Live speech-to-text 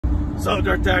So,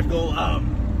 Dark Tactical,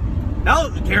 now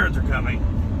that the Karens are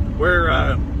coming, we're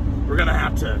gonna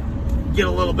have to get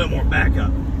a little bit more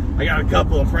backup. I got a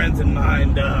couple of friends in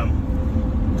mind.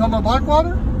 Talking about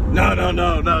Blackwater?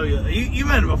 No. You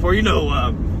met him before. You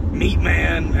know, Meat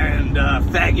Man and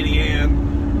Faggoty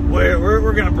Ann.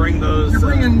 We're gonna bring those. You're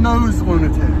bringing those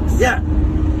lunatics. Yeah.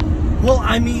 Well,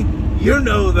 I mean, you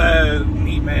know that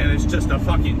Meat Man is just a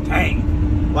fucking tank.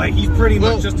 Like, he's pretty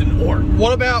much just an orc.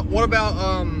 What about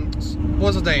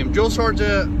what's his name? Drill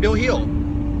Sergeant Bill Hill.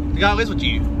 The guy who lives with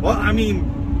you. Well, I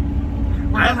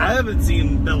mean, I haven't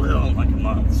seen Bill Hill in like a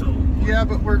month, so. Yeah,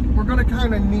 but we're gonna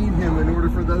kind of need him in order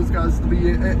for those guys to be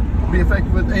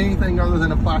effective with anything other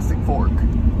than a plastic fork.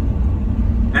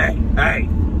 Hey,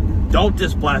 don't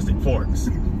diss plastic forks.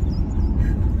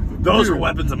 Those are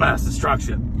weapons of mass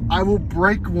destruction. I will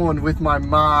break one with my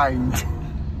mind.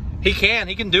 He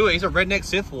can do it. He's a redneck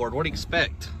Sith Lord. What do you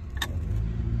expect?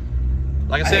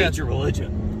 Like I said, hate your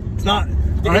religion. It's not.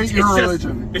 I hate your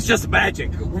religion. It's just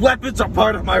magic. Weapons are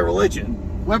part of my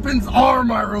religion. Weapons are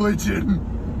my religion.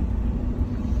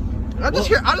 I'm just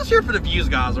here for the views,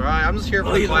 guys. All right, I'm just here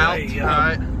for the clout. All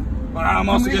right. But I'm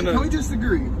also gonna. Can we just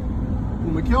agree?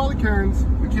 When we kill all the Karens,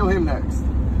 we kill him next.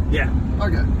 Yeah.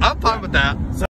 Okay. I'm fine with that.